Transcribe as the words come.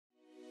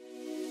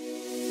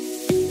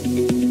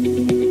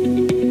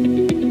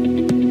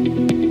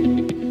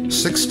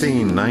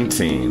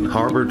1619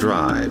 Harbor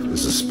Drive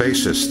is a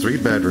spacious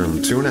 3-bedroom,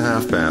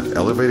 2.5-bath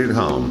elevated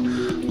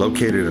home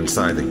located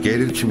inside the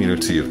gated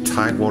community of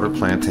Tidewater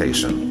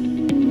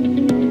Plantation.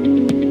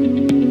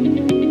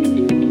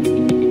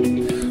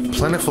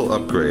 Plentiful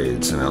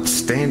upgrades and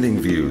outstanding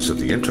views of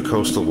the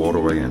Intracoastal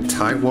Waterway and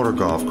Tidewater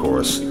Golf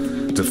Course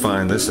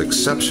define this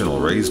exceptional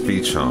raised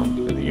beach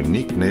home in the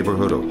unique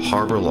neighborhood of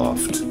Harbor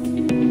Loft.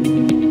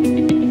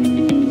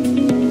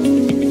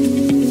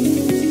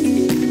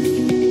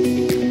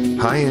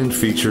 High-end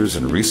features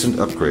and recent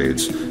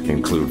upgrades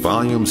include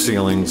volume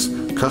ceilings,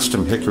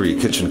 custom hickory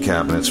kitchen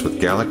cabinets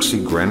with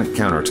Galaxy granite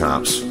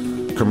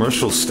countertops,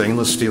 commercial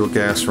stainless steel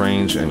gas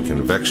range and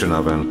convection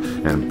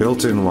oven, and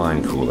built-in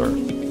wine cooler.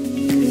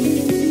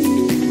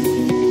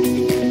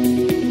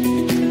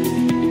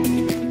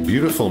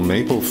 Beautiful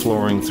maple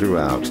flooring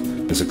throughout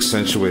is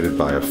accentuated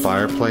by a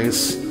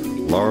fireplace,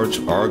 large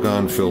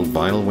argon-filled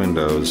vinyl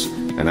windows,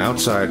 and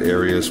outside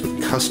areas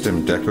with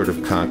custom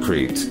decorative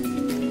concrete.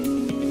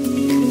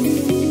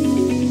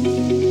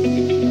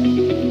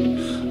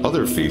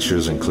 Other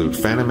features include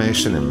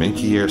Fanimation and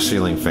Minka Aire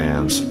ceiling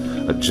fans,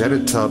 a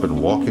jetted tub and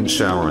walk-in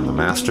shower in the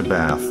master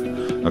bath,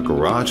 a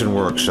garage and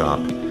workshop,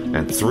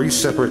 and 3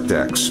 separate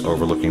decks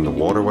overlooking the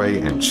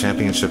Waterway and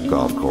Championship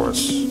Golf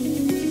Course.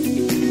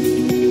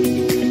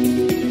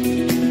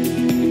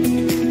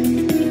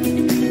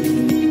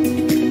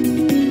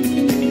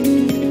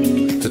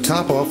 To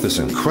top off this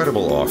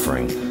incredible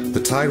offering,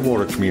 the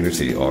Tidewater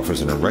community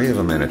offers an array of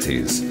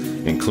amenities,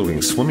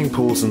 including swimming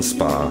pools and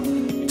spa,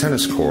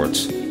 tennis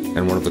courts,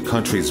 and one of the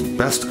country's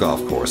best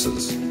golf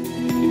courses.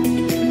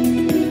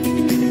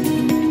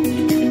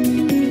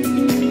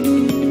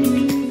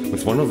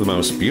 With one of the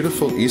most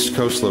beautiful East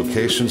Coast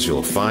locations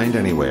you'll find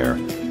anywhere,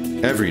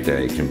 every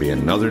day can be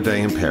another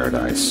day in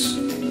paradise.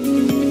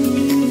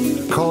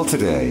 Call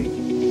today